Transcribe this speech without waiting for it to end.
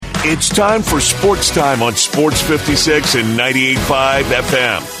It's time for Sportstime on Sports 56 and 98.5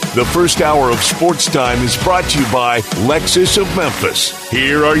 FM. The first hour of Sportstime is brought to you by Lexus of Memphis.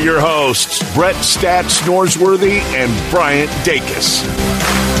 Here are your hosts, Brett Stats Norsworthy and Bryant Dacus.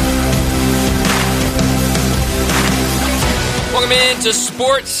 Welcome into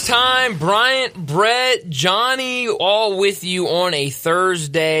Sports Time. Bryant, Brett, Johnny, all with you on a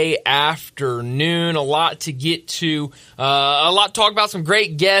Thursday afternoon. A lot to get to, a lot to talk about, some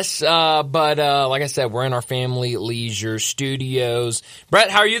great guests, but like I said, we're in our family leisure studios.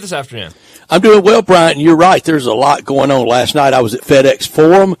 Brett, how are you this afternoon? I'm doing well, Bryant. You're right. There's a lot going on. Last night I was at FedEx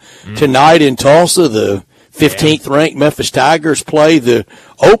Forum. Tonight in Tulsa, the 15th ranked Memphis Tigers play the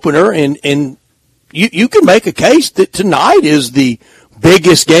opener, and You can make a case that tonight is the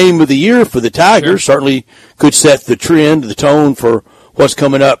biggest game of the year for the Tigers. Sure. Certainly could set the trend, the tone for what's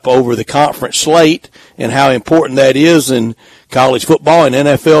coming up over the conference slate and how important that is in college football. And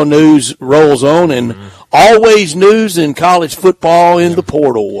NFL news rolls on, and always news in college football in the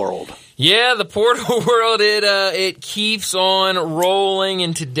portal world. Yeah, the portal world, it keeps on rolling,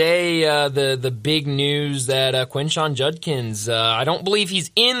 and today the big news that Quinshon Judkins, I don't believe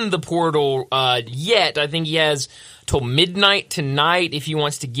he's in the portal yet. I think he has till midnight tonight if he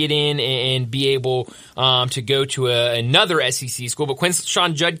wants to get in and be able to go to another SEC school. But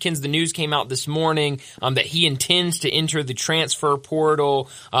Quinshon Judkins, the news came out this morning that he intends to enter the transfer portal.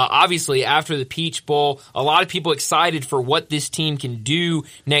 Obviously, after the Peach Bowl, a lot of people excited for what this team can do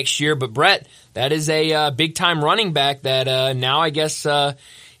next year. But Brett, that is a big-time running back that now I guess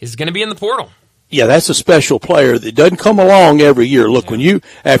is going to be in the portal. Yeah, that's a special player that doesn't come along every year. Look, when you,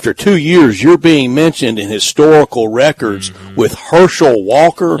 after 2 years, you're being mentioned in historical records with Herschel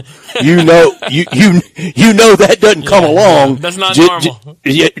Walker, you know that doesn't come along. That's not normal.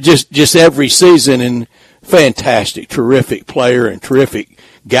 Just every season, and fantastic, terrific player and terrific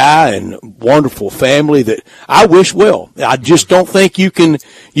guy and wonderful family that I wish well. I just don't think you can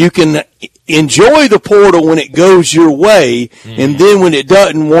enjoy the portal when it goes your way, and then when it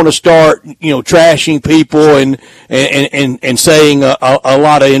doesn't, want to start, trashing people and saying a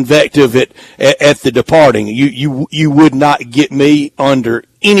lot of invective at the departing. You would not get me under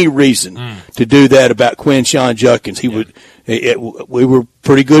any reason to do that about Quinshon Judkins. We were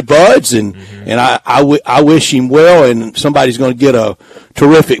pretty good buds, and I wish him well, and somebody's going to get a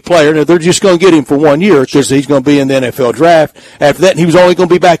terrific player. Now, they're just going to get him for 1 year because he's going to be in the NFL draft. After that, he was only going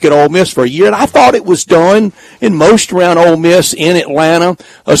to be back at Ole Miss for a year, and I thought it was done in most around Ole Miss in Atlanta,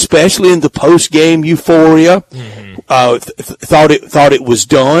 especially in the post-game euphoria. Thought it was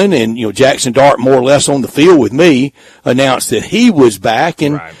done, and Jackson Dart, more or less on the field with me, announced that he was back,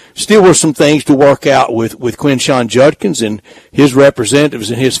 and still were some things to work out with Quinshon Judkins and his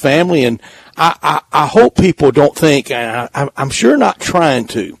representatives and his family. And I hope people don't think, I'm sure not trying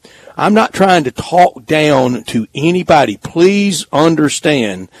to. I'm not trying to talk down to anybody. Please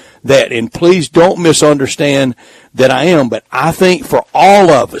understand that, and please don't misunderstand that I am. But I think for all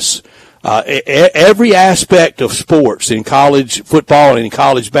of us, every aspect of sports, in college football and in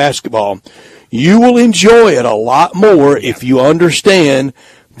college basketball, you will enjoy it a lot more if you understand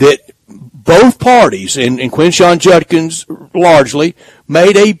that both parties, and Quinshon Judkins largely,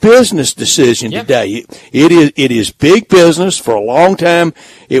 made a business decision today. It is big business. For a long time,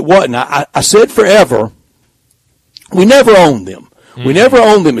 it wasn't. I said forever, we never owned them. We never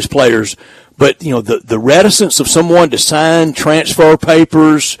owned them as players. But, the reticence of someone to sign transfer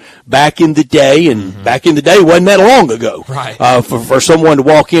papers back in the day, and back in the day wasn't that long ago. Right. For someone to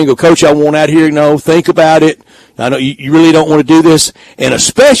walk in and go, Coach, I want out here, think about it. I know you really don't want to do this. And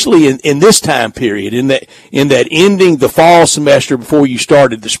especially in this time period, in that ending the fall semester before you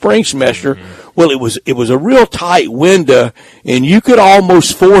started the spring semester, well, it was a real tight window, and you could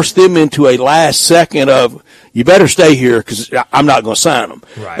almost force them into a last second of, you better stay here because I'm not going to sign them.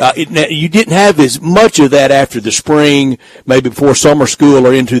 Right. You didn't have as much of that after the spring, maybe before summer school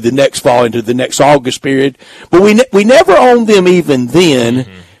or into the next fall, into the next August period. But we never owned them even then.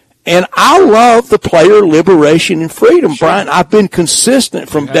 And I love the player liberation and freedom, Brian. I've been consistent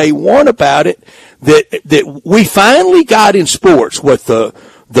from day one about it, that we finally got in sports what the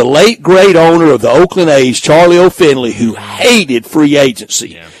late great owner of the Oakland A's, Charlie O'Finley, who hated free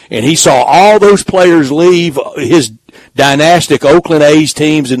agency. Yeah. And he saw all those players leave his dynastic Oakland A's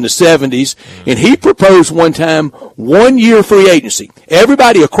teams in the 70s, and he proposed one time 1 year free agency.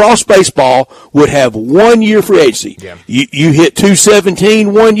 Everybody across baseball would have 1 year free agency. Yeah. You hit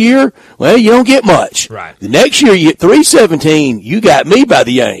 217 1 year, well, you don't get much. Right. The next year you hit 317, you got me by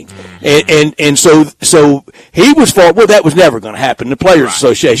the yang. And so he was for, well, that was never going to happen. The Players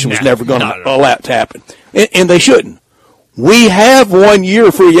Association was never going to allow it to happen. And they shouldn't. we have 1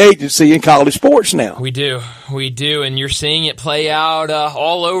 year free agency in college sports now. We do, and you're seeing it play out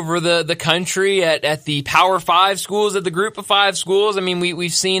all over the country at the Power 5 schools, at the Group of 5 schools. I mean,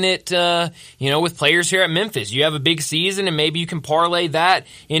 we've seen it, with players here at Memphis. You have a big season, and maybe you can parlay that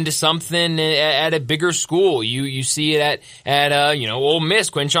into something at a bigger school. You see it at Ole Miss.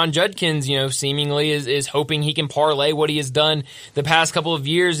 Quinshon Judkins, seemingly is hoping he can parlay what he has done the past couple of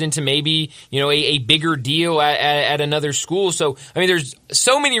years into maybe a bigger deal at another school. So, I mean, there's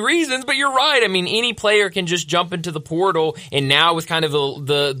so many reasons, but you're right. I mean, any player can just jump into the portal, and now with kind of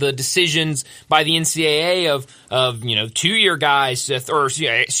the decisions by the NCAA of 2-year guys,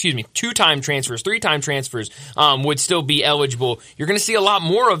 two-time transfers, 3-time transfers, would still be eligible. You're going to see a lot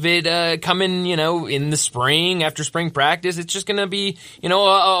more of it coming, in the spring after spring practice. It's just going to be, a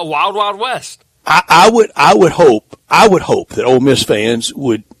wild, wild west. I would hope that Ole Miss fans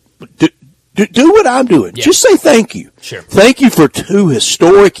would do what I'm doing. Yeah. Just say thank you. Sure. Thank you for 2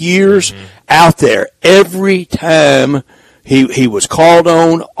 historic years out there. Every time he was called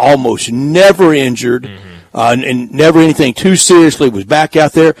on, almost never injured, and never anything too seriously, was back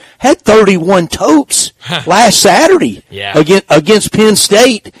out there. Had 31 totes last Saturday against Penn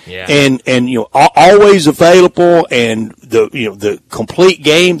State, and always available, and the complete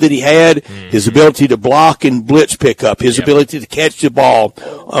game that he had, his ability to block and blitz pickup, his ability to catch the ball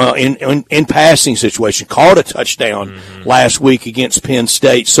in passing situation, caught a touchdown last week against Penn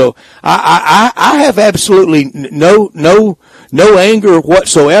State. So I have absolutely no anger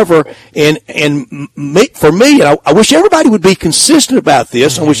whatsoever, and for me, I wish everybody would be consistent about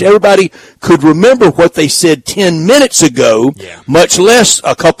this. I wish everybody could remember what they said 10 minutes ago, much less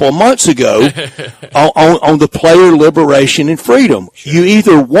a couple of months ago, on the player liberation and freedom. Sure. You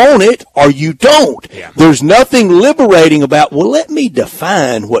either want it or you don't. Yeah. There's nothing liberating about, well, let me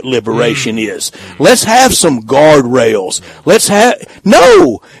define what liberation is. Let's have some guardrails.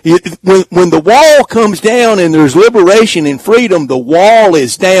 When the wall comes down and there's liberation and freedom, the wall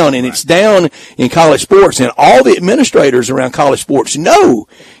is down, and it's down in college sports, and all the administrators around college sports know,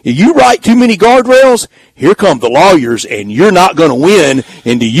 if you write too many guardrails, here come the lawyers, and you're not going to win.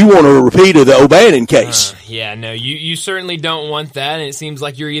 And do you want a repeat of the O'Bannon case? You certainly don't want that. And it seems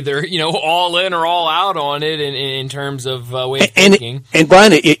like you're either all in or all out on it in terms of way of thinking. And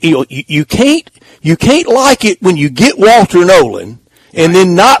Brian, you can't like it when you get Walter Nolan, and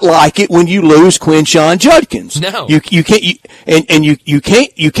then not like it when you lose Quinshon Judkins. No, you can't.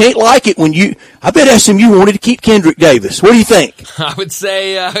 You can't like it when you. I bet SMU wanted to keep Kendrick Davis. What do you think? I would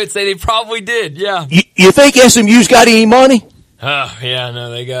say they probably did. Yeah. You think SMU's got any money?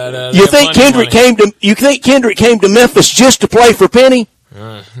 They got. You think Kendrick came to? You think Kendrick came to Memphis just to play for Penny?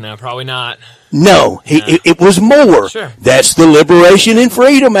 No, probably not. No, it was more. Sure. That's the liberation and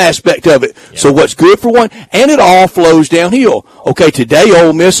freedom aspect of it. Yep. So what's good for one, and it all flows downhill. Okay, today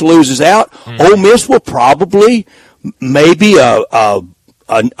Ole Miss loses out. Ole Miss will probably maybe a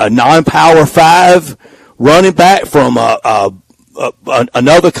non-Power 5 running back from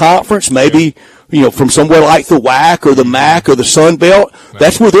another conference, maybe from somewhere like the WAC or the MAC or the Sun Belt. Right.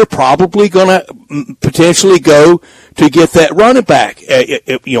 That's where they're probably going to potentially go to get that running back.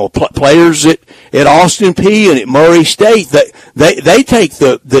 Players at Austin Peay and at Murray State, they take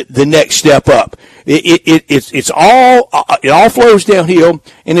the next step up. It all flows downhill,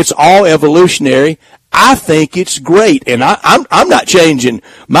 and it's all evolutionary. I think it's great, and I'm not changing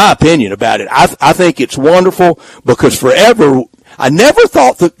my opinion about it. I think it's wonderful, because forever I never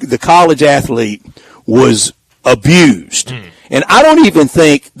thought the college athlete was abused, and I don't even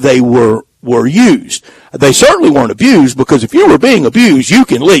think they were used. They certainly weren't abused, because if you were being abused, you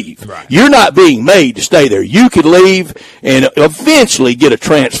can leave. Right. You're not being made to stay there. You could leave and eventually get a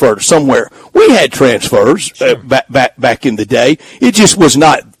transfer to somewhere. We had transfers back in the day. It just was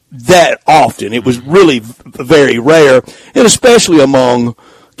not that often. It was really very rare, and especially among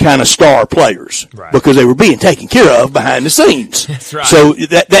kind of star players, right, because they were being taken care of behind the scenes. That's right. So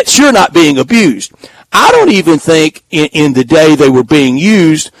that's sure not being abused. I don't even think in the day they were being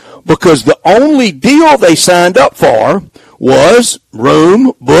used, because the only deal they signed up for was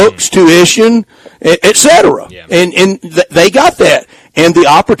room, books, tuition, etc. Yeah. And they got that, and the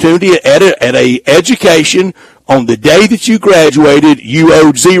opportunity at a education. On the day that you graduated, you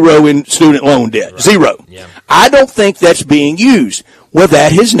owed zero in student loan debt. Right. Zero. Yeah. I don't think that's being used. Well,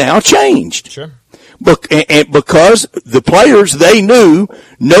 that has now changed. Sure. And because the players, they knew,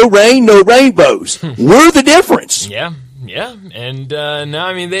 no rain, no rainbows. We're the difference. Yeah. Yeah, and no,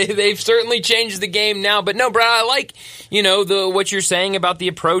 I mean they've certainly changed the game now. But no, Brad, I like what you're saying about the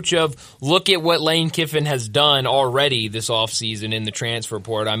approach of look at what Lane Kiffin has done already this offseason in the transfer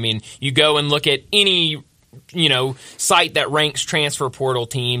portal. I mean, you go and look at any site that ranks transfer portal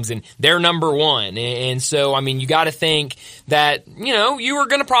teams, and they're number one. And so, I mean, you got to think that, you are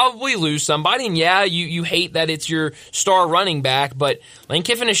going to probably lose somebody. And yeah, you hate that it's your star running back, but Lane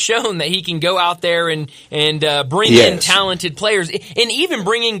Kiffin has shown that he can go out there and bring in talented players, and even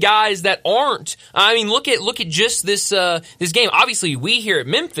bring in guys that aren't. I mean, look at just this game. Obviously, we here at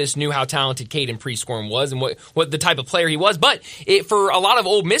Memphis knew how talented Caden Prescorn was and what the type of player he was. But for a lot of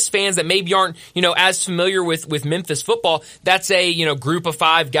Ole Miss fans that maybe aren't as familiar with Memphis football, that's a group of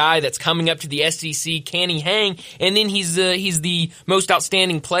five guy that's coming up to the SEC. Can he hang? And then he's the most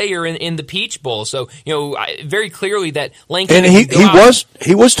outstanding player in the Peach Bowl. So very clearly that Lane Kiffin, and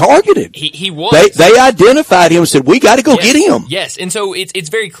he was targeted. He was. They identified him and said, we got to go get him. Yes, and so it's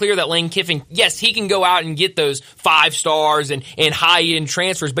very clear that Lane Kiffin, yes, he can go out and get those 5 stars and high-end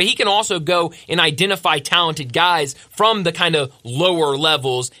transfers, but he can also go and identify talented guys from the kind of lower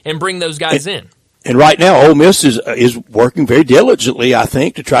levels and bring those guys in. And right now, Ole Miss is working very diligently, I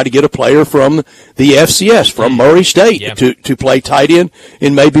think, to try to get a player from the FCS, from Murray State, to play tight end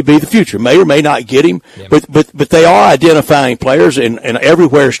and maybe be the future. May or may not get him, but they are identifying players, and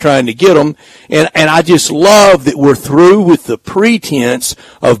everywhere is trying to get them. And I just love that we're through with the pretense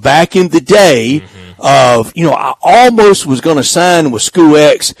of back in the day of, I almost was going to sign with School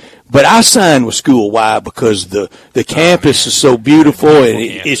X, but I signed with School Y because the campus is so beautiful and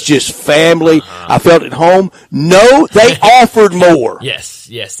it's just family. I felt at home. No, they offered more. Yes.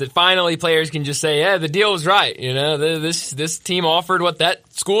 That finally players can just say, yeah, the deal was right. This team offered what that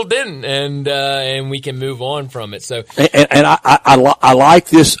school didn't, and we can move on from it. So, and I like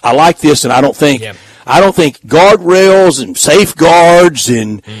this. I like this, and I don't think guardrails and safeguards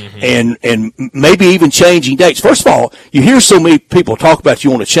and maybe even changing dates. First of all, you hear so many people talk about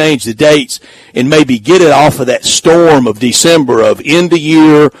you want to change the dates and maybe get it off of that storm of December of end of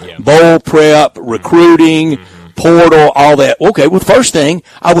year, bowl prep, recruiting, portal, all that. Okay, well, the first thing,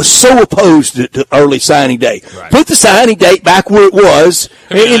 I was so opposed to early signing day. Right. Put the signing date back where it was,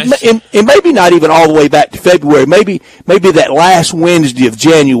 and maybe not even all the way back to February. Maybe that last Wednesday of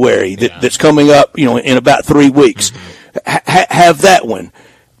January that's coming up, in about 3 weeks. Have that one.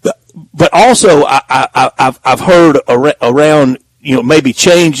 But also, I've heard around, maybe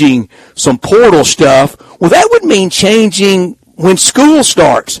changing some portal stuff. Well, that would mean changing when school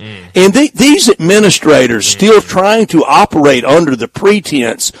starts. And these administrators still trying to operate under the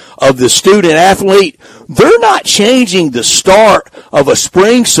pretense of the student athlete, they're not changing the start of a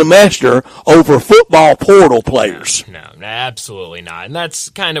spring semester over football portal players. No, absolutely not. And that's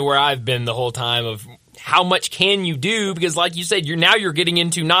kind of where I've been the whole time of how much can you do? Because like you said, you're getting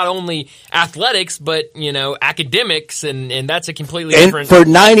into not only athletics, but, academics, and that's a completely different. And for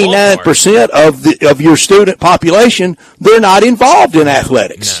 99% of your student population, they're not involved in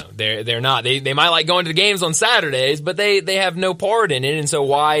athletics. No, they're not. They might like going to the games on Saturdays, but they have no part in it. And so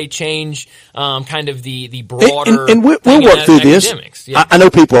why change, kind of the broader. And we'll work through this. Yeah. I know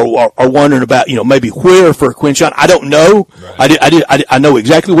people are wondering about, maybe where for Quinshon. I don't know. Right. I know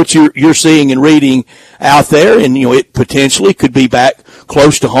exactly what you're seeing and reading out there, and it potentially could be back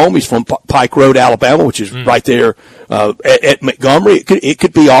close to home. He's from Pike Road, Alabama, which is right there at Montgomery. It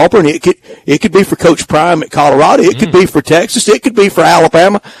could be Auburn. It could be for Coach Prime at Colorado. It could be for Texas. It could be for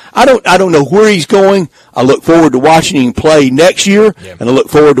Alabama. I don't know where he's going. I look forward to watching him play next year, and I look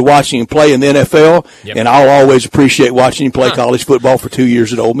forward to watching him play in the NFL. And I'll always appreciate watching him play college football for 2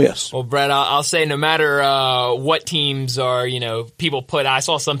 years at Ole Miss. Well, Brett, I'll say no matter what teams are, people I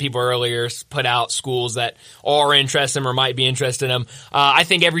saw some people earlier put out schools that are interested in or might be interested in him. I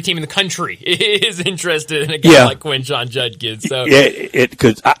think every team in the country is interested in a guy like Quinshon Judkins. So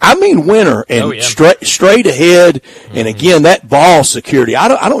I mean winner and straight ahead. And again, that ball security. I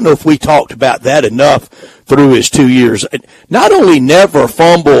don't know if we talked about that enough through his 2 years. Not only never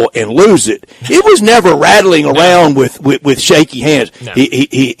fumble and lose it, it was never rattling around with shaky hands. No.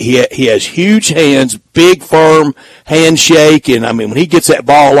 He has huge hands, big firm handshake, and I mean when he gets that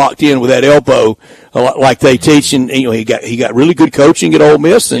ball locked in with that elbow like they teach, and he got really good coaching at Ole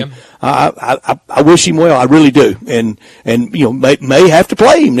Miss, and I wish him well. I really do, and may have to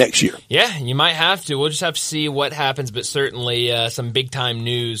play him next year. Yeah, you might have to. We'll just have to see what happens, but certainly some big time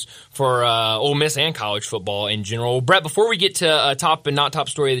news for Ole Miss and college football in general. Brett, before we get to top and not top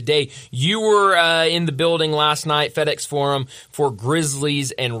story of the day, you were in the building last night, FedEx Forum, for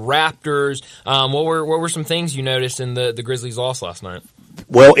Grizzlies and Raptors. What were some things you noticed in the Grizzlies loss last night?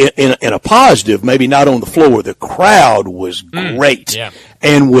 Well, in a positive, maybe not on the floor, the crowd was great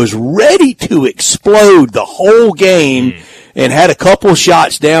and was ready to explode the whole game and had a couple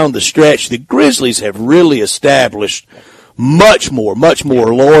shots down the stretch. The Grizzlies have really established much more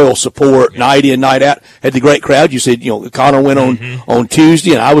loyal support night in, night out. Had the great crowd. You said, Connor went on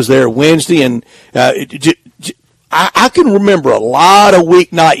Tuesday, and I was there Wednesday, and I can remember a lot of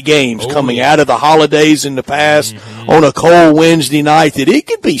weeknight games coming out of the holidays in the past on a cold Wednesday night that it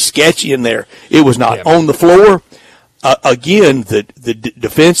could be sketchy in there. It was not on the floor. Again, the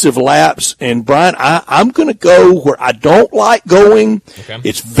defensive lapse, and Brian, I'm going to go where I don't like going. Okay.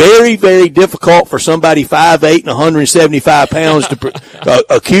 It's very, very difficult for somebody 5'8" and 175 pounds to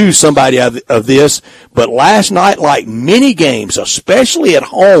accuse somebody of this. But last night, like many games, especially at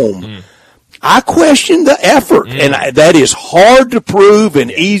home, I question the effort, and that is hard to prove and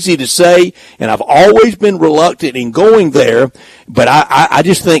easy to say, and I've always been reluctant in going there, but I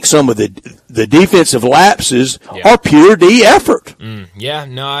just think some of the defensive lapses are pure D effort.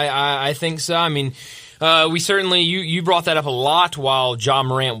 I think so. I mean, we certainly, you brought that up a lot while Ja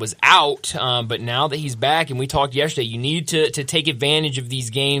Morant was out, but now that he's back, and we talked yesterday, you need to take advantage of these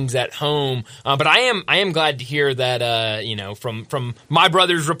games at home. But I am glad to hear that, from my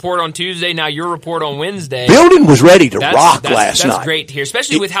brother's report on Tuesday, now your report on Wednesday. Building was ready to rock last night. That's great to hear,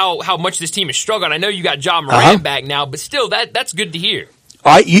 especially with how much this team has struggled. I know you got Ja Morant back now, but still, that's good to hear.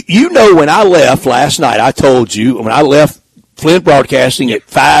 All right, when I left last night, I told you, when I left Flint Broadcasting at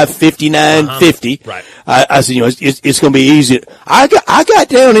 5:59:50. Right. I said, it's going to be easy. I got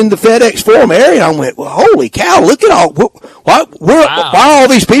down in the FedEx Forum area, and I went, well, holy cow, look at all, why are all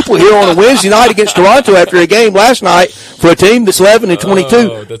these people here on a Wednesday night against Toronto after a game last night for a team that's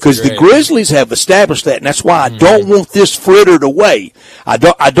 11-22? Because the Grizzlies have established that, and that's why I don't want this frittered away. I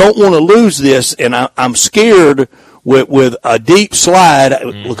don't want to lose this, and I'm scared with a deep slide.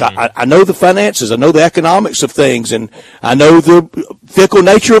 Look, I know the finances, I know the economics of things, and I know the fickle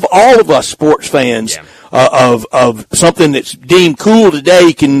nature of all of us sports fans. Of something that's deemed cool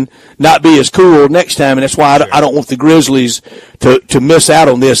today can not be as cool next time, and that's why I don't want the Grizzlies to miss out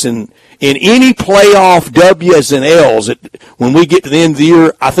on this. And in any playoff W's and L's, when we get to the end of the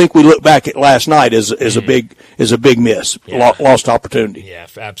year, I think we look back at last night as a big miss, lost opportunity. Yeah,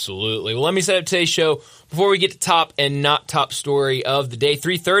 absolutely. Well, let me set up today's show. Before we get to top and not top story of the day,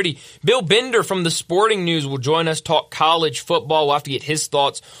 3:30, Bill Bender from the Sporting News will join us, talk college football. We'll have to get his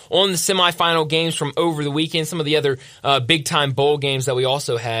thoughts on the semifinal games from over the weekend, some of the other big-time bowl games that we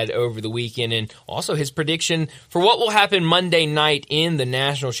also had over the weekend, and also his prediction for what will happen Monday night in the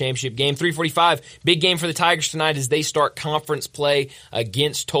national championship game. 3:45, big game for the Tigers tonight as they start conference play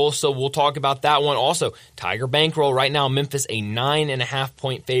against Tulsa. We'll talk about that one. Also, Tiger Bankroll right now, Memphis, a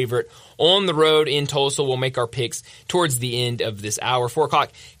 9.5-point favorite on the road in Tulsa. We'll make our picks towards the end of this hour. 4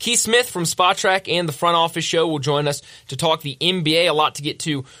 o'clock, Keith Smith from Spot Track and the Front Office Show will join us to talk the NBA. A lot to get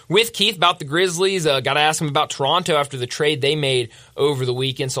to with Keith about the Grizzlies. Got to ask him about Toronto after the trade they made over the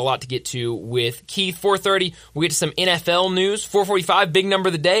weekend, so a lot to get to with Keith. 4:30, we'll get to some NFL news. 4:45, big number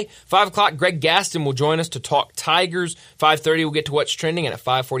of the day. 5 o'clock, Greg Gaston will join us to talk Tigers. 5:30, we'll get to what's trending, and at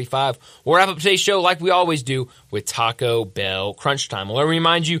 5:45, we'll wrap up today's show like we always do with Taco Bell Crunch Time. Well, let me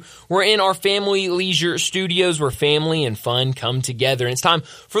remind you, we're in our Family Leisure Studios where family and fun come together. And it's time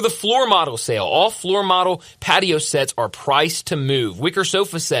for the floor model sale. All floor model patio sets are priced to move. Wicker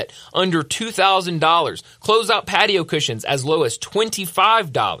sofa set under $2,000. Closeout patio cushions as low as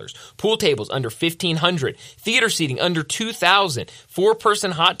 $25. Pool tables under $1,500. Theater seating under $2,000.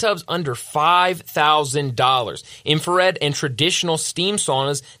 4-person hot tubs under $5,000. Infrared and traditional steam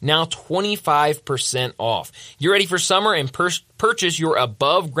saunas now 25% off. You're ready for summer and purchase your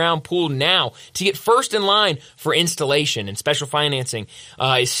above-ground pool now to get first in line for installation, and special financing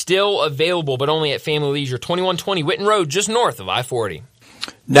is still available, but only at Family Leisure, 2120 Whitten Road, just north of I-40.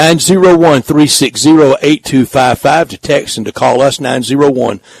 901-360-8255 to text and to call us,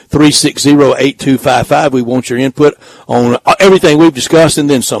 901-360-8255. We want your input on everything we've discussed and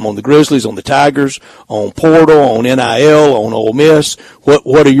then some, on the Grizzlies, on the Tigers, on Portal, on NIL, on Ole Miss.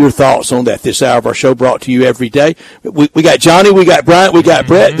 What are your thoughts on that? This hour of our show brought to you every day. We got Johnny, we got Bryant, we got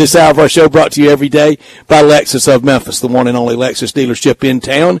Brett. This hour of our show brought to you every day by Lexus of Memphis, the one and only Lexus dealership in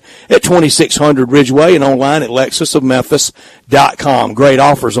town at 2600 Ridgeway and online at lexusofmemphis.com. Great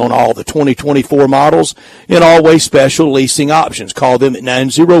offers on all the 2024 models and always special leasing options. Call them at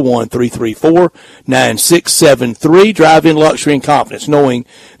 901-334-9673. Drive in luxury and confidence, knowing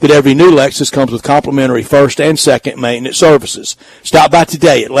that every new Lexus comes with complimentary first and second maintenance services. Stop by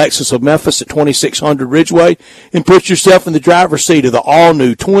today at Lexus of Memphis at 2600 Ridgeway and put yourself in the driver's seat of the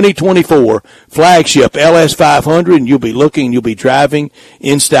all-new 2024 flagship LS500, and you'll be driving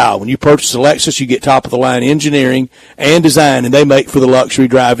in style. When you purchase a Lexus, you get top-of-the-line engineering and design, and they make for the luxury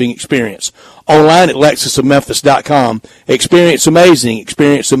driving experience. Online at LexusOfMemphis.com. Experience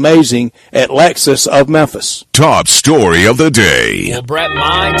amazing at Lexus of Memphis. Top story of the day. Well, Brett,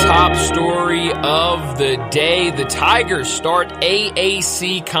 my top story of the day, the Tigers start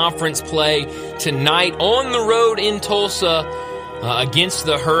AAC conference play tonight on the road in Tulsa against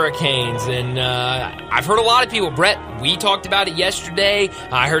the Hurricanes. And I've heard a lot of people, Brett, we talked about it yesterday.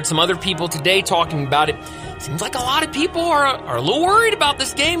 I heard some other people today talking about it. Seems like a lot of people are a little worried about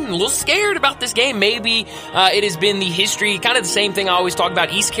this game, a little scared about this game. Maybe it has been the history, kind of the same thing I always talk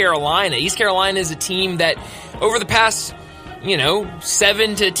about East Carolina. East Carolina is a team that over the past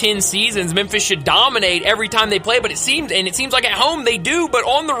 7 to 10 seasons, Memphis should dominate every time they play, but it seems like at home they do, but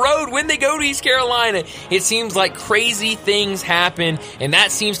on the road when they go to East Carolina, it seems like crazy things happen, and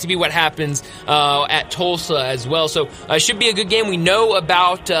that seems to be what happens at Tulsa as well. So it should be a good game. We know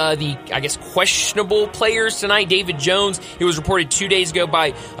about the, questionable players tonight. David Jones, it was reported 2 days ago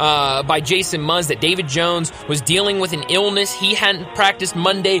by Jason Muzz that David Jones was dealing with an illness. He hadn't practiced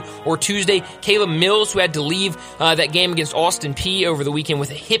Monday or Tuesday. Caleb Mills, who had to leave that game against Austin Peay over the weekend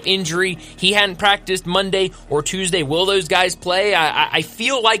with a hip injury. He hadn't practiced Monday or Tuesday. Will those guys play? I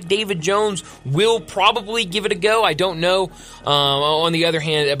feel like David Jones will probably give it a go. I don't know, on the other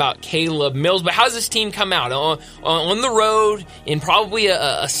hand, about Caleb Mills. But how does this team come out? On the road, in probably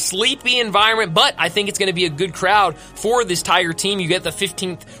a sleepy environment, but I think it's going to be a good crowd for this Tiger team. You get the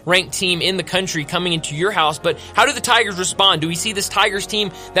 15th ranked team in the country coming into your house. But how do the Tigers respond? Do we see this Tigers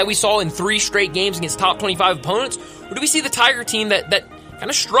team that we saw in 3 straight games against top 25 opponents? Or do we see the Tiger team that kind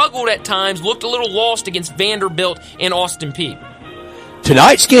of struggled at times, looked a little lost against Vanderbilt and Austin Peay?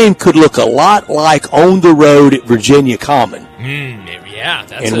 Tonight's game could look a lot like on the road at Virginia Common. Yeah.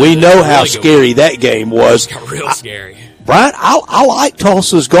 And we know how scary that game was. It got real scary. Brian, I like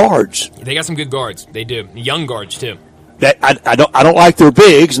Tulsa's guards. They got some good guards. They do. Young guards, too. I don't like their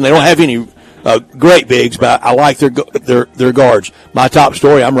bigs, and they don't have any great bigs, but I like their guards. My top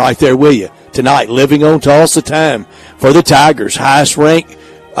story, I'm right there with you. Tonight, living on Tulsa time for the Tigers, highest rank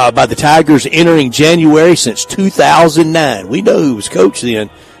by the Tigers entering January since 2009. We know who was coach then.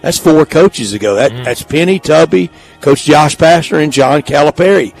 That's 4 coaches ago. That's Penny, Tubby, Coach Josh Pastner, and John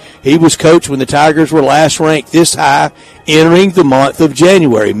Calipari. He was coach when the Tigers were last ranked this high entering the month of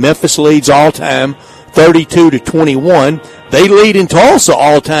January. Memphis leads all-time 32-21. They lead in Tulsa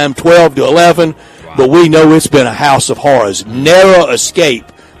all-time 12-11, but we know it's been a house of horrors. Narrow escape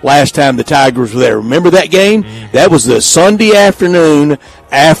last time the Tigers were there. Remember that game? That was the Sunday afternoon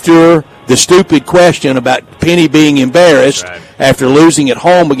after the stupid question about Penny being embarrassed after losing at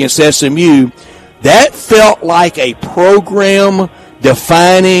home against SMU. That felt like a program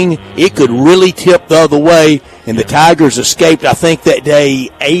defining. It could really tip the other way, and the Tigers escaped, I think, that day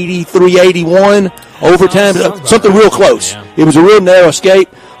 83-81 overtime, something real close. It was a real narrow escape.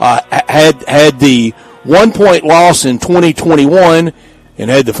 Had the 1-point loss in 2021 and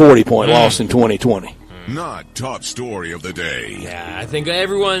had the 40-point loss in 2020. Not top story of the day. Yeah, I think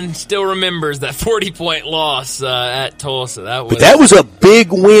everyone still remembers that 40-point loss at Tulsa. That was a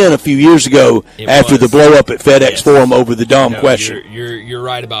big win a few years ago after the blow-up at FedEx Forum over the dumb question. You're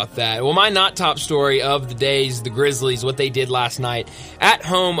right about that. Well, my not top story of the day is the Grizzlies, what they did last night at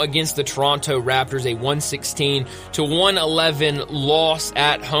home against the Toronto Raptors, a 116-111 loss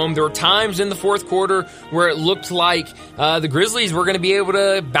at home. There were times in the fourth quarter where it looked like the Grizzlies were going to be able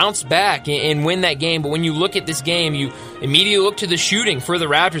to bounce back and win that game, but when you look at this game, you immediately look to the shooting for the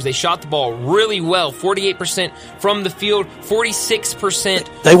Raptors. They shot the ball really well, 48% from the field,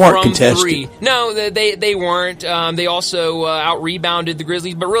 46% they weren't from contested. 3. No, they weren't. They also out-rebounded the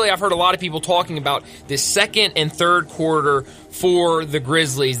Grizzlies, but really I've heard a lot of people talking about this second and third quarter for the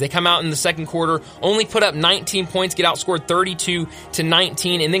Grizzlies. They come out in the second quarter, only put up 19 points, get outscored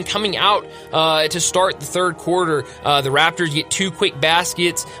 32-19, and then coming out to start the third quarter, the Raptors get 2 quick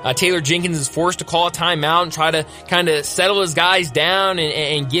baskets. Taylor Jenkins is forced to call a timeout and try to kind of settle his guys down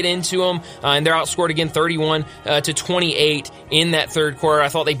and get into them, and they're outscored again 31-28 in that third quarter. I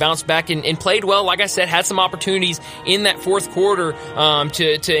thought they bounced back and played well. Like I said, had some opportunities in that fourth quarter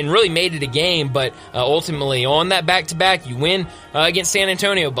and really made it a game, but ultimately on that back-to-back, you win against San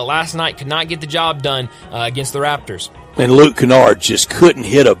Antonio, but last night could not get the job done against the Raptors. And Luke Kennard just couldn't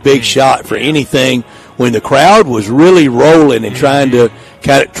hit a big shot for anything when the crowd was really rolling and trying to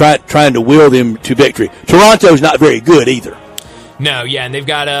will them to victory. Toronto's not very good either. No, yeah, and they've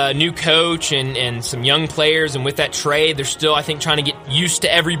got a new coach and some young players, and with that trade, they're still, I think, trying to get used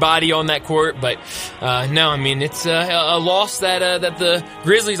to everybody on that court. But no, I mean, it's a loss that the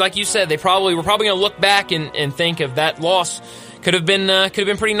Grizzlies, like you said, were probably going to look back and think of that loss could have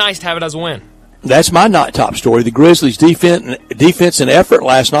been pretty nice to have it as a win. That's my not top story. The Grizzlies' defense and effort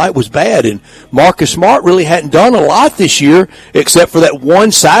last night was bad, and Marcus Smart really hadn't done a lot this year except for that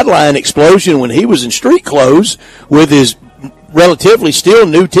one sideline explosion when he was in street clothes with his relatively still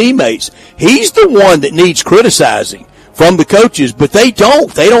new teammates. He's the one that needs criticizing from the coaches, but they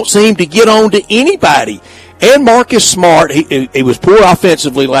don't. They don't seem to get on to anybody. And Marcus Smart, he was poor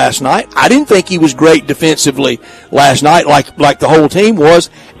offensively last night. I didn't think he was great defensively last night like the whole team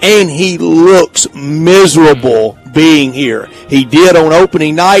was. And he looks miserable being here. He did on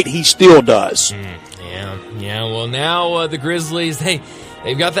opening night. He still does. Yeah. Well, now the Grizzlies,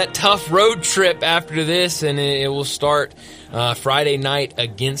 they've got that tough road trip after this, and it will start Friday night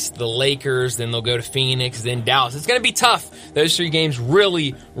against the Lakers. Then they'll go to Phoenix, then Dallas. It's going to be tough. Those 3 games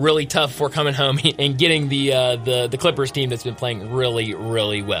really, really tough before coming home and getting the Clippers team that's been playing really,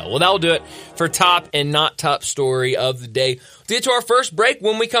 really well. Well, that'll do it for top and not top story of the day. Let's get to our first break.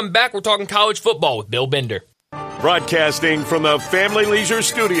 When we come back, we're talking college football with Bill Bender. Broadcasting from the Family Leisure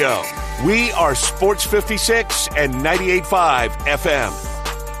Studio, we are Sports 56 and 98.5 FM.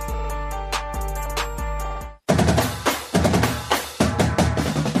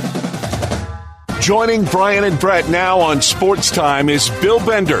 Joining Brian and Brett now on Sportstime is Bill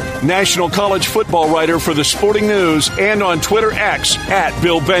Bender, national college football writer for the Sporting News and on Twitter X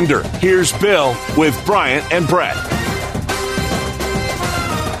 @BillBender. Here's Bill with Bryant and Brett.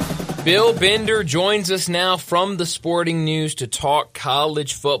 Bill Bender joins us now from the Sporting News to talk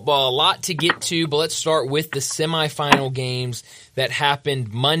college football. A lot to get to, but let's start with the semifinal games that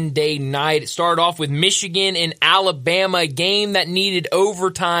happened Monday night. It started off with Michigan and Alabama, a game that needed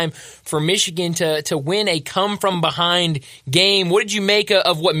overtime for Michigan to win a come-from-behind game. What did you make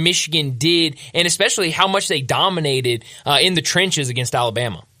of what Michigan did, and especially how much they dominated in the trenches against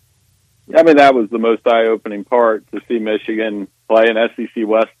Alabama? I mean, that was the most eye-opening part, to see Michigan play an SEC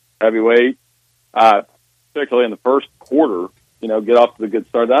West heavyweight, particularly in the first quarter, get off to the good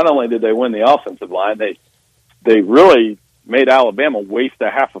start. Not only did they win the offensive line, they really made Alabama waste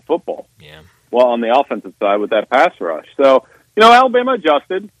a half of football. Yeah. Well, on the offensive side with that pass rush. So, Alabama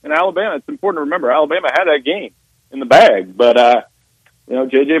adjusted, and Alabama, it's important to remember, Alabama had that game in the bag. But,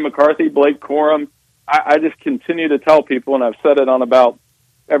 J.J. McCarthy, Blake Corum, I just continue to tell people, and I've said it on about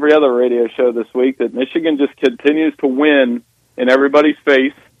every other radio show this week, that Michigan just continues to win in everybody's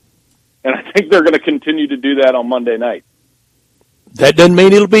face. And I think they're going to continue to do that on Monday night. That doesn't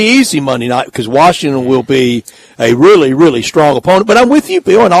mean it'll be easy Monday night, because Washington will be a really, really strong opponent. But I'm with you,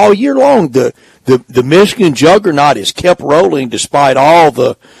 Bill, and all year long, the Michigan juggernaut has kept rolling despite all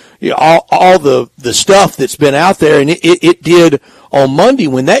the stuff that's been out there, and it did on Monday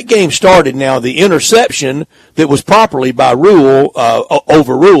when that game started. Now, the interception that was properly by rule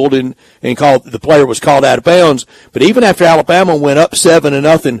overruled and called, the player was called out of bounds. But even after Alabama went up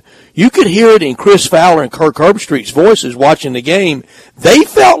 7-0, you could hear it in Chris Fowler and Kirk Herbstreit's voices watching the game. They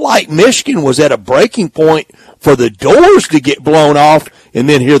felt like Michigan was at a breaking point for the doors to get blown off, and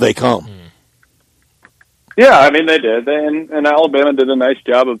then here they come. Yeah, I mean, they did. And Alabama did a nice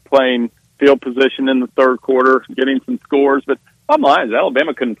job of playing field position in the third quarter, getting some scores. But bottom line is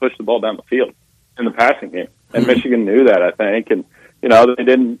Alabama couldn't push the ball down the field in the passing game. And Michigan knew that, I think. And, they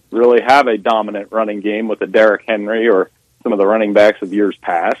didn't really have a dominant running game with a Derrick Henry or some of the running backs of years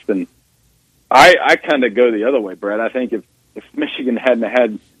past. And I kind of go the other way, Brett. I think if Michigan hadn't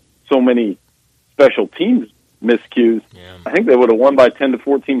had so many special teams miscues, I think they would have won by 10 to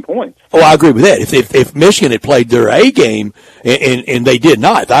 14 points. Oh, I agree with that. If Michigan had played their A game, and they did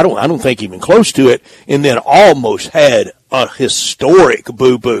not, I don't think even close to it, and then almost had a historic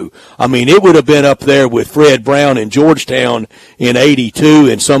boo-boo. I mean, it would have been up there with Fred Brown in Georgetown in '82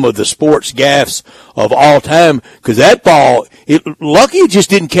 and some of the sports gaffes of all time, because that ball, lucky it just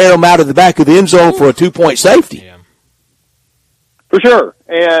didn't carry them out of the back of the end zone for a 2-point safety. Yeah. For sure.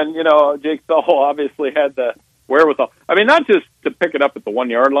 And, Jake Stahl obviously had the wherewithal. I mean, not just to pick it up at the 1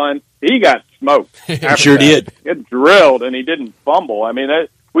 yard line. He got smoked. Sure did. It drilled, and he didn't fumble. I mean,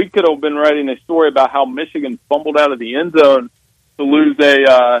 we could have been writing a story about how Michigan fumbled out of the end zone to lose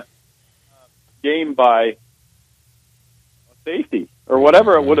a game by safety or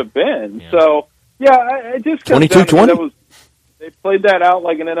whatever it would have been. Yeah. So, I just 22-20. They played that out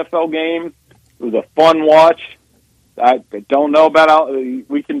like an NFL game. It was a fun watch. I don't know about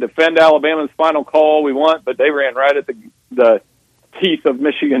we can defend Alabama's final call we want, but they ran right at the teeth of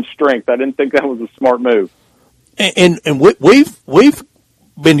Michigan's strength. I didn't think that was a smart move. And we've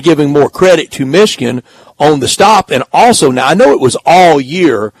been giving more credit to Michigan on the stop, and also now I know it was all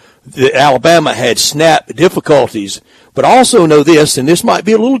year that Alabama had snap difficulties, but also know this, and this might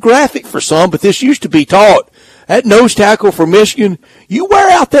be a little graphic for some, but this used to be taught that nose tackle for Michigan, you wear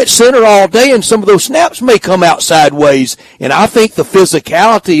out that center all day, and some of those snaps may come out sideways. And I think the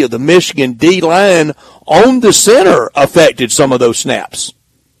physicality of the Michigan D-line on the center affected some of those snaps.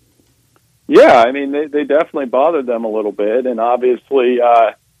 Yeah, I mean, they definitely bothered them a little bit, and obviously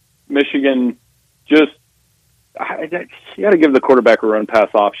Michigan just you got to give the quarterback a run-pass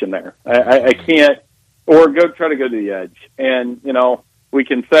option there. I can't, or try to go to the edge. And, we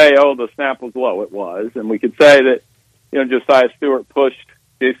can say, oh, the snap was low. It was. And we could say that, Josiah Stewart pushed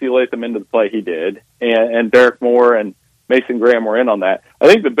J.C. Latham into the play he did, and Derek Moore and Mason Graham were in on that. I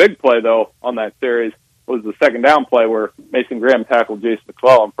think the big play, though, on that series was the second down play where Mason Graham tackled Jason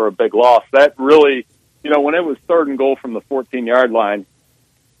McClellan for a big loss. That really, when it was 3rd and goal from the 14-yard line,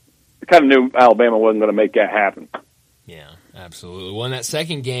 I kind of knew Alabama wasn't going to make that happen. Yeah, absolutely. Well, in that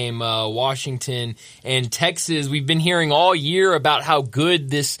second game, Washington and Texas, we've been hearing all year about how good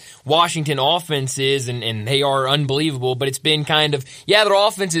this Washington offense is, and they are unbelievable, but it's been kind of, their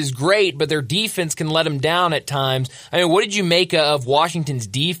offense is great, but their defense can let them down at times. I mean, what did you make of Washington's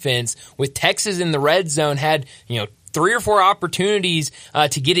defense with Texas in the red zone, had, 3 or 4 opportunities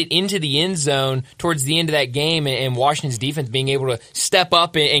to get it into the end zone towards the end of that game, and Washington's defense being able to step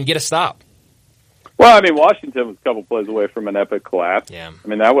up and get a stop? Well, I mean, Washington was a couple plays away from an epic collapse. Yeah. I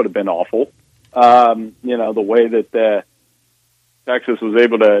mean, that would have been awful. The way that Texas was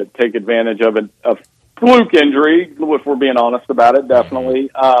able to take advantage of a fluke injury, if we're being honest about it,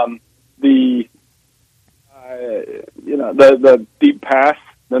 definitely. The deep pass,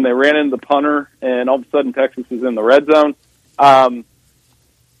 then they ran into the punter, and all of a sudden Texas is in the red zone.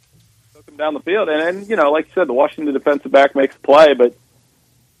 Took them down the field. And like you said, the Washington defensive back makes a play, but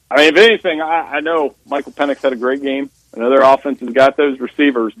I mean, if anything, I know Michael Penix had a great game. I know their offense has got those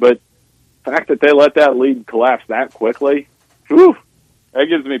receivers, but the fact that they let that lead collapse that quickly, that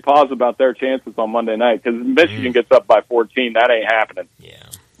gives me pause about their chances on Monday night, because Michigan gets up by 14. That ain't happening. Yeah.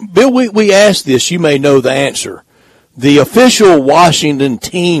 Bill, we asked this. You may know the answer. The official Washington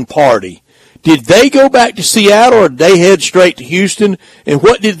team party, did they go back to Seattle, or did they head straight to Houston? And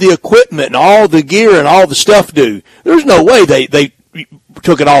what did the equipment and all the gear and all the stuff do? There's no way they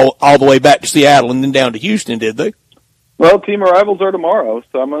took it all the way back to Seattle and then down to Houston, did they? Well, team arrivals are tomorrow,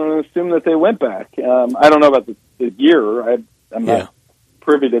 so I'm going to assume that they went back. I don't know about the year. I'm not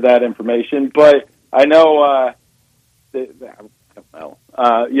privy to that information, but I know. I don't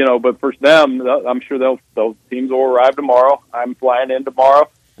know. But for them, I'm sure those teams will arrive tomorrow. I'm flying in tomorrow.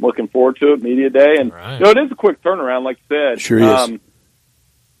 I'm looking forward to it, media day, and it is a quick turnaround, like you said. Sure is.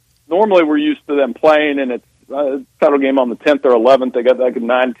 Normally, we're used to them playing, and it's title game on the 10th or 11th. They got like a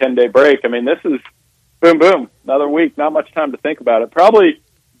 9-10 day break. I mean, this is boom, boom, another week. Not much time to think about it. Probably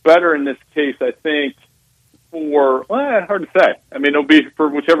better in this case, I think, hard to say. I mean, it'll be for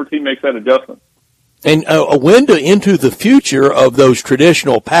whichever team makes that adjustment. And a window into the future of those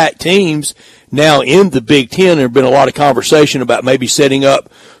traditional Pac teams now in the Big Ten. There have been a lot of conversation about maybe setting up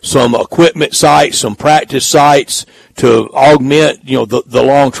some equipment sites, some practice sites to augment, the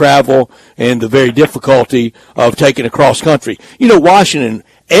long travel and the very difficulty of taking across country. Washington,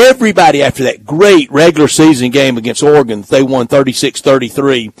 everybody after that great regular season game against Oregon, they won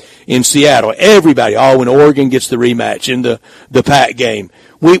 36-33 in Seattle. Everybody, when Oregon gets the rematch in the Pac game.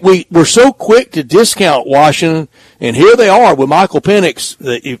 We're so quick to discount Washington, and here they are with Michael Penix.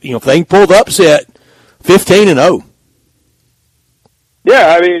 If they can pull the upset, 15-0.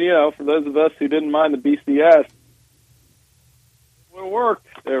 Yeah, I mean, for those of us who didn't mind the BCS, it would have worked.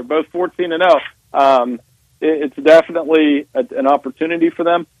 They were both 14-0. It's definitely an opportunity for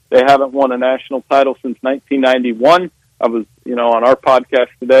them. They haven't won a national title since 1991. I was, on our podcast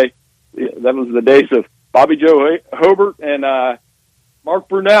today. That was the days of Bobby Joe Hobart and Mark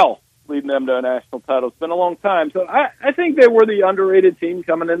Brunell leading them to a national title. It's been a long time. So I think they were the underrated team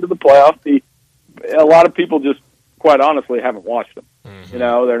coming into the playoffs. A lot of people just, quite honestly, haven't watched them. Mm-hmm.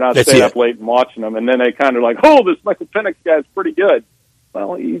 They're not staying up late and watching them. And then they kind of like, this Michael Penix guy's pretty good.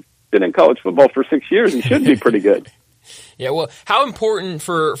 Well, he's been in college football for 6 years. He should be pretty good. Yeah, well, how important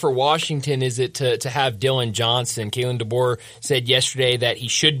for Washington is it to have Dylan Johnson? Kalen DeBoer said yesterday that he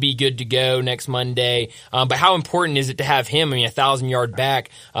should be good to go next Monday. But how important is it to have him, 1,000-yard back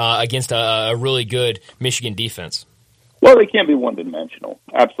against a really good Michigan defense? Well, they can't be one-dimensional.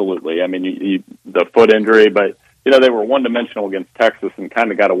 Absolutely. I mean, the foot injury, but, they were one-dimensional against Texas and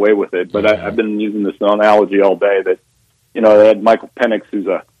kind of got away with it. But I've been using this analogy all day that, they had Michael Penix, who's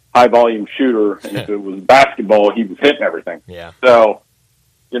a high-volume shooter, and if it was basketball, he was hitting everything. Yeah. So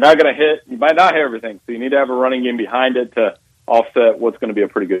you're not going to hit. You might not hit everything, so you need to have a running game behind it to offset what's going to be a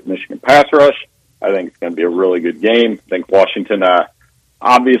pretty good Michigan pass rush. I think it's going to be a really good game. I think Washington,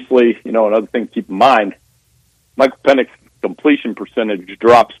 obviously, another thing to keep in mind, Michael Penix's completion percentage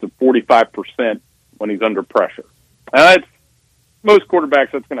drops to 45% when he's under pressure. And that's most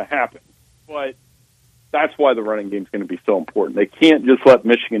quarterbacks, that's going to happen. But that's why the running game is going to be so important. They can't just let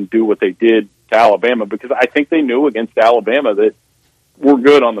Michigan do what they did to Alabama, because I think they knew against Alabama that we're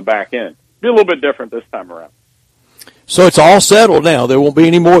good on the back end. Be a little bit different this time around. So it's all settled now. There won't be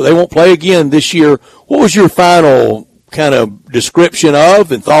any more. They won't play again this year. What was your final kind of description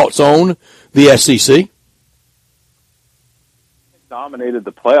of and thoughts on the SEC? Dominated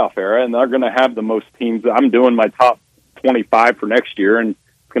the playoff era, and they're going to have the most teams. I'm doing my top 25 for next year, and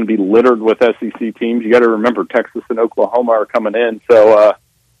it's going to be littered with SEC teams. You got to remember Texas and Oklahoma are coming in, so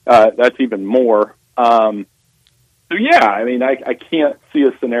that's even more. So yeah, I mean, I can't see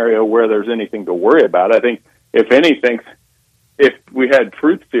a scenario where there's anything to worry about. I think if anything, if we had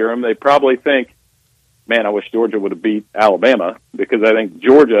truth serum, they probably think, man, I wish Georgia would have beat Alabama, because I think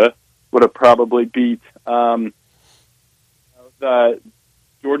Georgia would have probably beat.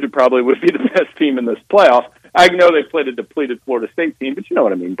 Georgia probably would be the best team in this playoff. I know they played a depleted Florida State team, but you know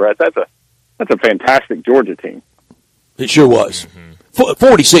what I mean, Brett. That's a fantastic Georgia team. It sure was.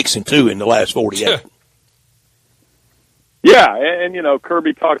 46-2 in the last 48. Yeah, and you know,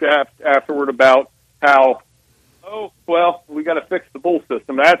 Kirby talked afterward about how, we got to fix the bowl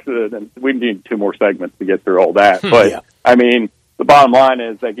system. And we need 2 more segments to get through all that. But yeah. I mean, the bottom line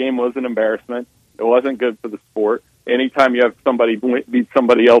is that game was an embarrassment. It wasn't good for the sport. Anytime you have somebody beat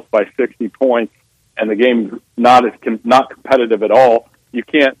somebody else by 60 points and the game's not competitive at all, you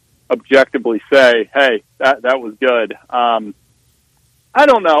can't objectively say, hey, that was good. I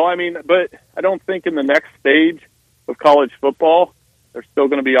don't know. I mean, but I don't think in the next stage of college football, there's still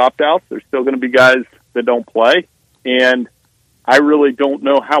going to be opt-outs. There's still going to be guys that don't play. And I really don't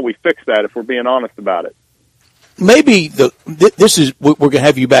know how we fix that, if we're being honest about it. Maybe we're going to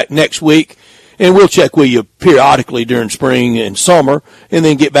have you back next week, and we'll check with you periodically during spring and summer, and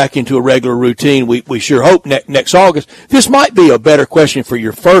then get back into a regular routine. We sure hope next August. This might be a better question for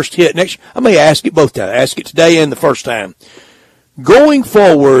your first hit next. I may ask it both times. Ask it today and the first time. Going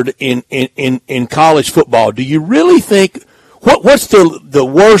forward in college football, do you really think what's the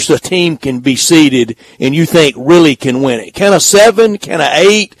worst a team can be seeded and you think really can win it? Can a 7? Can a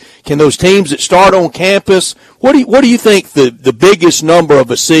 8? Can those teams that start on campus? What do you think the biggest number of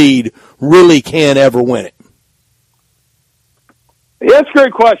a seed really can ever win it? Yeah, that's a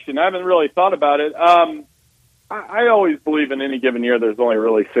great question. I haven't really thought about it. I always believe in any given year there's only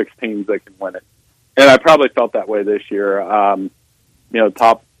really 6 teams that can win it. And I probably felt that way this year.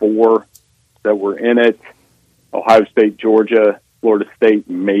 Top 4 that were in it, Ohio State, Georgia, Florida State,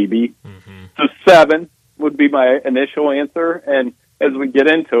 maybe. Mm-hmm. So 7 would be my initial answer. And as we get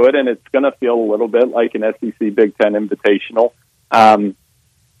into it, and it's going to feel a little bit like an SEC Big Ten Invitational, I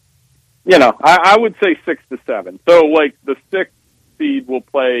would say 6 to 7. So, like, the 6th seed will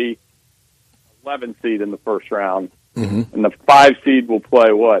play 11 seed in the first round, and the 5 seed will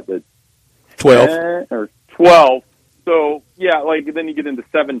play what? The 12 or 12. So yeah, like then you get into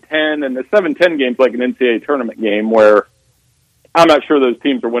 7-10, and the 7-10 game's like an NCAA tournament game where I'm not sure those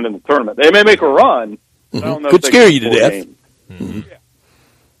teams are winning the tournament. They may make a run. But I don't know. Could scare you to death. Yeah.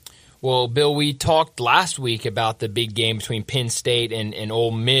 Well, Bill, we talked last week about the big game between Penn State and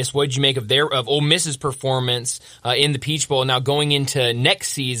Ole Miss. What did you make of Ole Miss's performance in the Peach Bowl? Now going into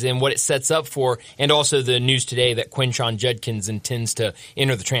next season, what it sets up for, and also the news today that Quinshon Judkins intends to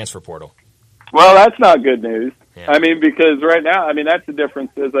enter the transfer portal. Well, that's not good news. Yeah. I mean, because right now, that's the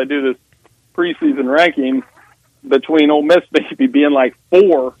difference as I do this preseason ranking between Ole Miss maybe being like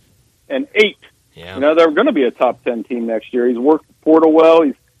 4 and 8. Yeah. They're going to be a top 10 team next year. He's worked the portal well.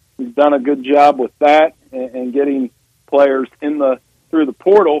 He's done a good job with that and getting players through the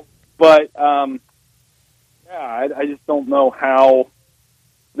portal. But I just don't know how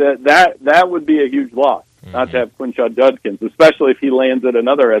that would be a huge loss not to have Quinshon Judkins, especially if he lands at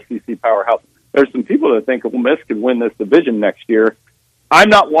another SEC powerhouse. There's some people that think Ole Miss could win this division next year. I'm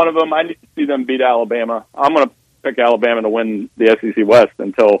not one of them. I need to see them beat Alabama. I'm going to pick Alabama to win the SEC West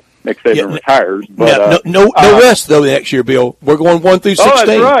until Nick Saban retires. But no rest though next year, Bill. We're going 1 through 16. Oh,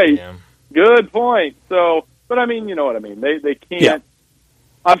 that's right. Yeah. Good point. So, but you know what I mean. They can't. Yeah.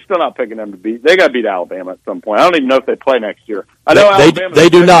 I'm still not picking them to beat. They got to beat Alabama at some point. I don't even know if they play next year. I know Alabama. They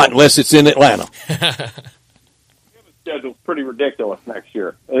do not unless it's in Atlanta. The schedule's pretty ridiculous next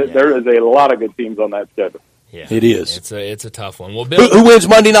year. Yeah. There is a lot of good teams on that schedule. Yeah, it is. It's a tough one. Well, Bill, who wins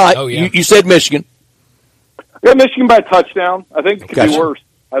Monday night? Oh, yeah. You said Michigan. Yeah, Michigan by a touchdown. I think it could be worse.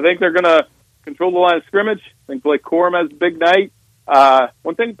 I think they're going to control the line of scrimmage. I think Blake Corum has a big night.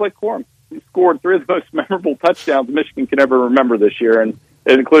 One thing, Blake Corum, he scored 3 of the most memorable touchdowns Michigan can ever remember this year, and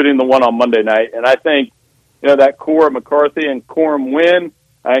including the one on Monday night. And I think that core of McCarthy and Corum win.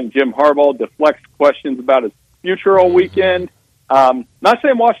 I think Jim Harbaugh deflects questions about his future all weekend. Not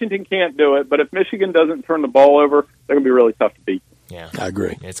saying Washington can't do it, but if Michigan doesn't turn the ball over, they're going to be really tough to beat. Yeah, I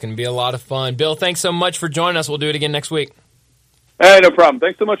agree. It's going to be a lot of fun. Bill, thanks so much for joining us. We'll do it again next week. Hey, no problem.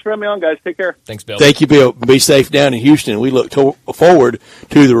 Thanks so much for having me on, guys. Take care. Thanks, Bill. Thank you, Bill. Be safe down in Houston. We look forward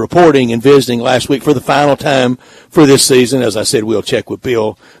to the reporting and visiting last week for the final time for this season. As I said, we'll check with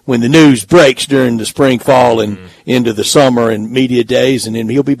Bill when the news breaks during the spring, fall, and into the summer and media days, and then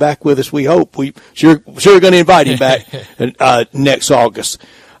he'll be back with us, we hope. We sure going to invite him back next August.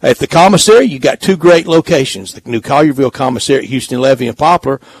 At the commissary, you got two great locations. The new Collierville Commissary at Houston Levy and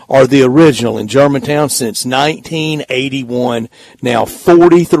Poplar are the original in Germantown since 1981. Now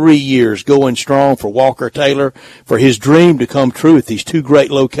 43 years going strong for Walker Taylor, for his dream to come true at these two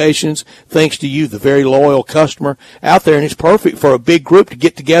great locations. Thanks to you, the very loyal customer out there. And it's perfect for a big group to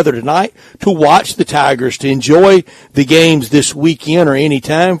get together tonight to watch the Tigers, to enjoy the games this weekend or any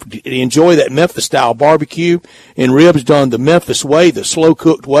time, to enjoy that Memphis-style barbecue and ribs done the Memphis way, the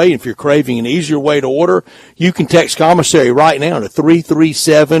slow-cooked way. If you're craving an easier way to order, you can text commissary right now to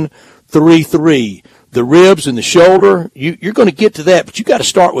 33733. The ribs and the shoulder, you're going to get to that, but you got to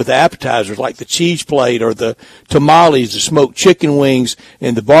start with the appetizers like the cheese plate or the tamales, the smoked chicken wings,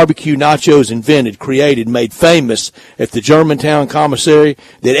 and the barbecue nachos invented, created, made famous at the Germantown Commissary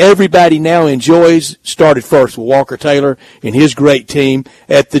that everybody now enjoys. Started first with Walker Taylor and his great team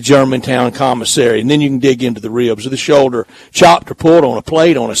at the Germantown Commissary. And then you can dig into the ribs or the shoulder, chopped or pulled on a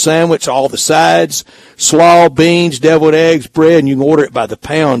plate, on a sandwich, all the sides, slaw, beans, deviled eggs, bread, and you can order it by the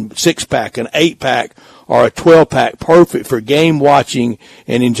pound, 6-pack, an 8-pack, or a 12-pack, perfect for game watching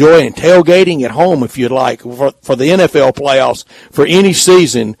and enjoying tailgating at home if you'd like. For the NFL playoffs, for any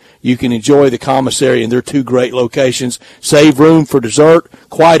season, you can enjoy the commissary and their two great locations. Save room for dessert,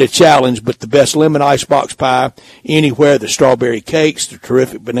 quite a challenge, but the best lemon icebox pie anywhere, the strawberry cakes, the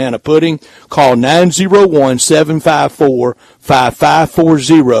terrific banana pudding. Call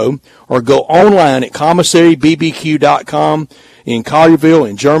 901-754-5540 or go online at commissarybbq.com. In Collierville,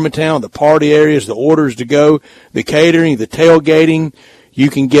 in Germantown, the party areas, the orders to go, the catering, the tailgating,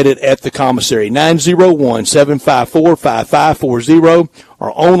 you can get it at the commissary, 901-754-5540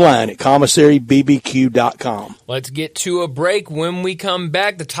 or online at commissarybbq.com. Let's get to a break. When we come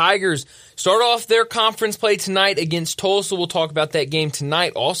back, the Tigers start off their conference play tonight against Tulsa. We'll talk about that game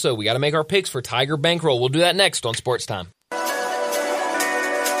tonight. Also, we got to make our picks for Tiger Bankroll. We'll do that next on Sportstime.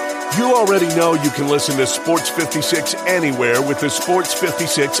 You already know you can listen to Sports 56 anywhere with the Sports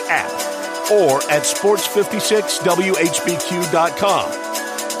 56 app or at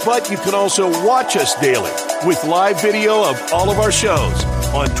sports56whbq.com. But you can also watch us daily with live video of all of our shows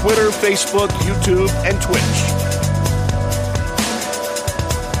on Twitter, Facebook, YouTube, and Twitch.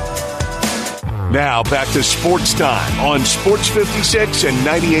 Now back to Sports Time on Sports 56 and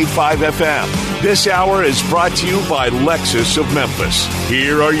 98.5 FM. This hour is brought to you by Lexus of Memphis.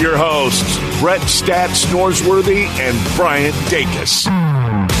 Here are your hosts, Brett Stats Norsworthy and Bryant Dacus.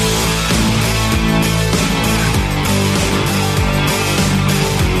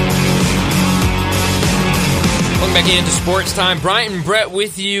 Welcome back into Sports Time. Bryant and Brett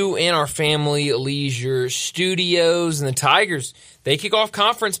with you in our Family Leisure Studios. And the Tigers, they kick off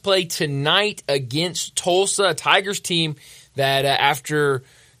conference play tonight against Tulsa, a Tigers team that after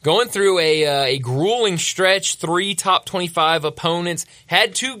going through a grueling stretch, 3 top 25 opponents,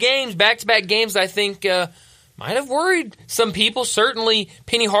 had 2 games, back-to-back games I think might have worried some people. Certainly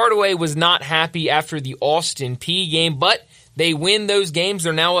Penny Hardaway was not happy after the Austin Peay game, but they win those games.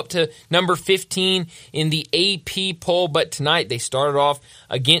 They're now up to number 15 in the AP poll, but tonight they started off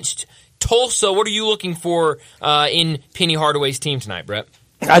against Tulsa. What are you looking for in Penny Hardaway's team tonight, Brett?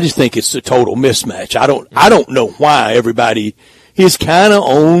 I just think it's a total mismatch. I don't know why everybody is kind of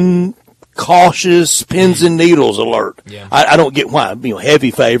on cautious pins and needles alert. Yeah. I don't get why.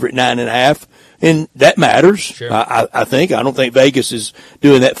 Heavy favorite, 9.5. And that matters. Sure. I think. I don't think Vegas is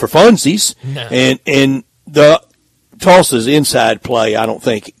doing that for funsies. No. And the Tulsa's inside play, I don't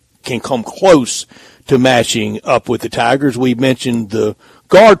think can come close to matching up with the Tigers. We mentioned the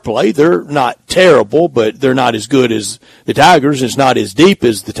guard play. They're not terrible, but they're not as good as the Tigers. It's not as deep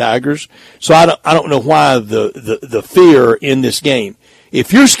as the Tigers. So I don't know why the fear in this game.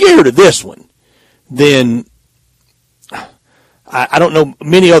 If you're scared of this one, then I don't know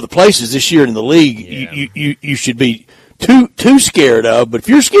many other places this year in the league you should be too scared of. But if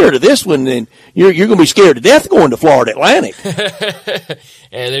you're scared of this one, then you're going to be scared to death going to Florida Atlantic.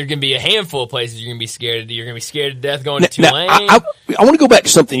 And there's going to be a handful of places you're going to be scared of. You're going to be scared to death going to Tulane. Now, I want to go back to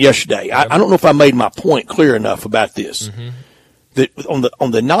something yesterday. I don't know if I made my point clear enough about this. Mm-hmm. that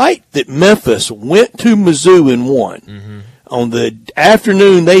on the night that Memphis went to Mizzou and won, on the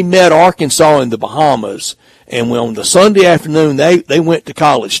afternoon they met Arkansas in the Bahamas, and on the Sunday afternoon they went to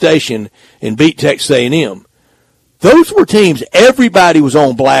College Station and beat Texas A&M. Those were teams everybody was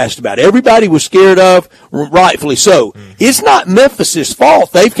on blast about. Everybody was scared of, rightfully so. It's not Memphis's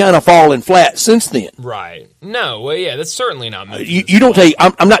fault. They've kind of fallen flat since then. Right. No, well, yeah, that's certainly not Memphis. You don't take.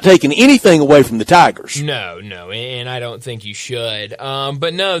 I'm not taking anything away from the Tigers. No, and I don't think you should.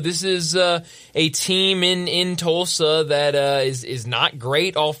 But no, this is a team in Tulsa that is not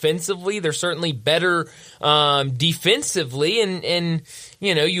great offensively. They're certainly better defensively, and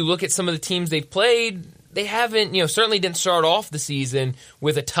you look at some of the teams they've played. They haven't, certainly didn't start off the season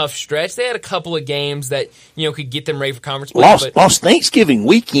with a tough stretch. They had a couple of games that, could get them ready for conference play. Lost Thanksgiving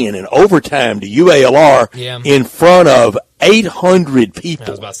weekend in overtime to UALR in front of 800 people. I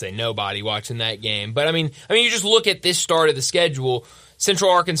was about to say nobody watching that game. But, I mean, you just look at this start of the schedule. Central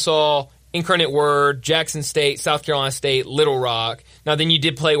Arkansas, Incarnate Word, Jackson State, South Carolina State, Little Rock. Now, then you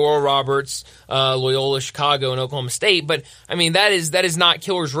did play Oral Roberts, Loyola Chicago, and Oklahoma State. But, I mean, that is not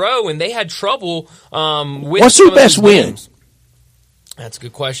Killer's Row, and they had trouble with What's your best win? That's a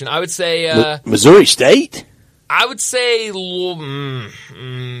good question. I would say Missouri State? I would say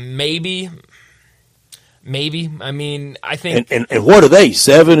maybe. I mean, I think. And what are they,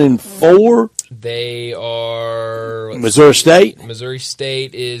 7-4? They are. Missouri State? Missouri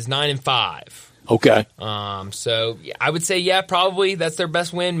State is 9-5. Okay. So I would say, probably that's their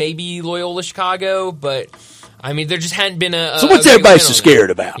best win. Maybe Loyola Chicago, but I mean, there just hadn't been a. So what's everybody so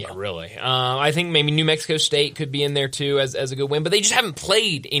scared about? Yeah, really. I think maybe New Mexico State could be in there too as a good win, but they just haven't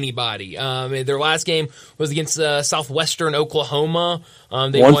played anybody. Their last game was against Southwestern Oklahoma.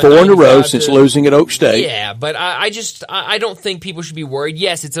 They won 4 in a row since losing at Oak State. Yeah, but I don't think people should be worried.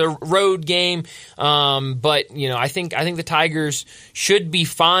 Yes, it's a road game, but I think the Tigers should be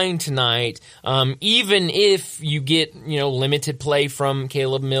fine tonight, even if you get limited play from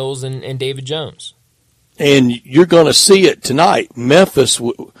Caleb Mills and David Jones. And you're going to see it tonight. Memphis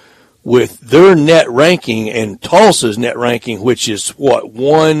with their net ranking and Tulsa's net ranking, which is what,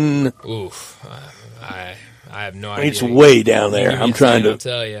 1? Oof. I have no idea. It's way down there. I'm trying to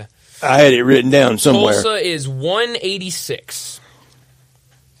tell you. I had it written down somewhere. Tulsa is 186.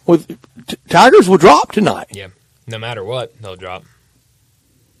 Well, Tigers will drop tonight. Yeah, no matter what, they'll drop.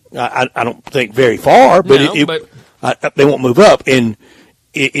 I don't think very far, but, they won't move up. And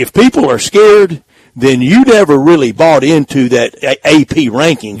if people are scared, then you never really bought into that AP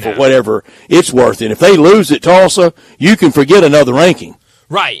ranking for whatever it's worth. And if they lose at Tulsa, you can forget another ranking.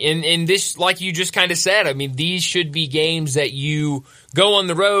 Right, and this, like you just kind of said, I mean, these should be games that you go on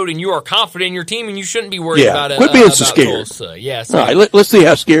the road and you are confident in your team, and you shouldn't be worried about it. Quit being so scared. Tulsa. Yeah, all right, let's see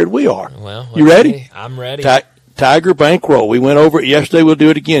how scared we are. Well, you ready? I'm ready. Tiger Bankroll. We went over it yesterday. We'll do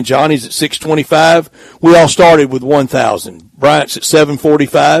it again. Johnny's at 625. We all started with 1,000. Bryant's at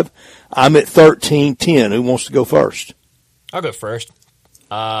 745. I'm at 1310. Who wants to go first? I'll go first.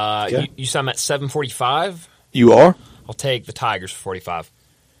 Okay. You said I'm at 745? You are? I'll take the Tigers for 45.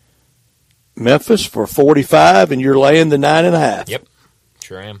 Memphis for 45, and you're laying the 9.5. Yep,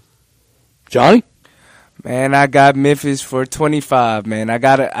 sure am. Johnny? Man, I got Memphis for 25, man. I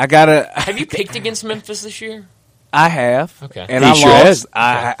gotta. Have you picked against Memphis this year? I have. Okay. And I lost.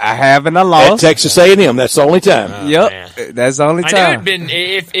 I have and I lost. At Texas A&M, that's the only time. Yep. Man. That's the only time. I know it'd been,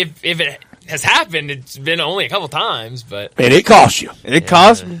 if it has happened, it's been only a couple times, but. And it cost you. It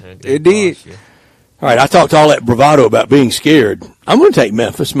cost me. It did. All right, I talked all that bravado about being scared. I'm going to take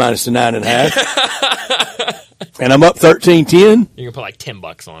Memphis minus the 9.5. And I'm up 13-10. You're going to put like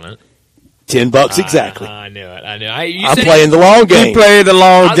 $10 on it. $10 exactly. I knew it. I'm playing the long game. He played the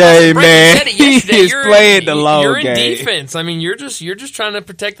long game, man. He's playing the long game. You're in defense. I mean, you're just trying to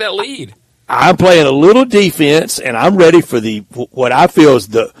protect that lead. I'm playing a little defense, and I'm ready for what I feel is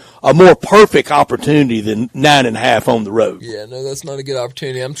a more perfect opportunity than 9.5 on the road. Yeah, no, that's not a good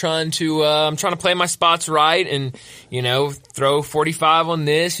opportunity. I'm trying to play my spots right, and throw 45 on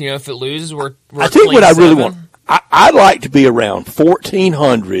this. If it loses, we're I think what I really want. I'd like to be around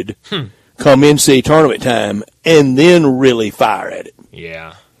 1,400 come NCAA tournament time, and then really fire at it.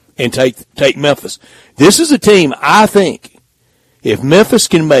 Yeah, and take Memphis. This is a team I think if Memphis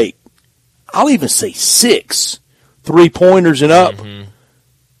can make, I'll even say 6 3-pointers and up,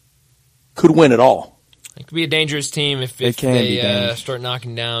 could win it all. It could be a dangerous team if they start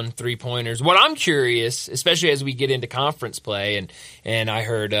knocking down 3-pointers. What I'm curious, especially as we get into conference play, and I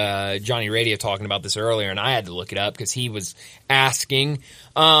heard Johnny Radio talking about this earlier, and I had to look it up because he was asking,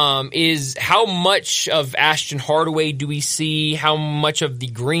 is how much of Ashton Hardaway do we see? How much of the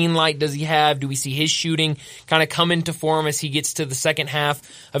green light does he have? Do we see his shooting kind of come into form as he gets to the second half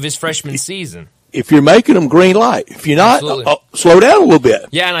of his freshman season? If you're making them green light, if you're not, slow down a little bit.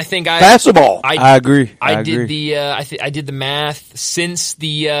 Yeah, and I think pass the ball. I agree. I did the math since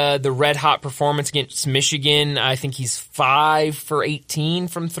the red hot performance against Michigan. I think he's 5 for 18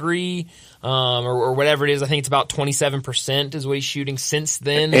 from 3. Or whatever it is. I think it's about 27% is what he's shooting since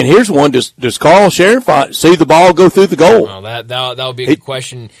then. And here's one: Does Carl Sharon see the ball go through the goal? Oh, that would be a good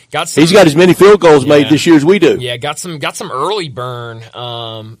question. He's got as many field goals made this year as we do. Yeah, got some early burn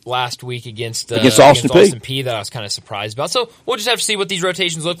last week against Austin P that I was kind of surprised about. So we'll just have to see what these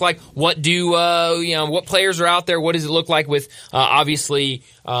rotations look like. What what players are out there? What does it look like with obviously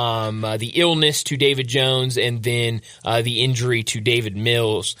the illness to David Jones and then the injury to David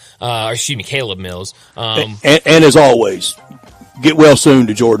Mills, Caleb Mills. And as always, get well soon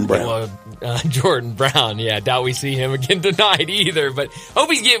to Jordan Brown. Jordan Brown, yeah, doubt we see him again tonight either. But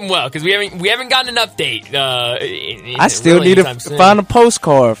hope he's getting well because we haven't gotten an update. I still need to find a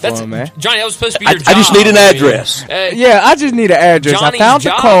postcard for him, man. Johnny, that was supposed to be your job. I just need an address. I just need an address. Johnny's I found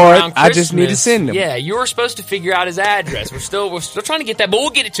the card. I just need to send him. Yeah, you were supposed to figure out his address. We're still trying to get that, but we'll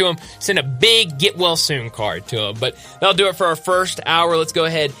get it to him. Send a big get well soon card to him. But that'll do it for our first hour. Let's go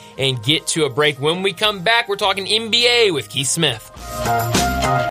ahead and get to a break. When we come back, we're talking NBA with Keith Smith.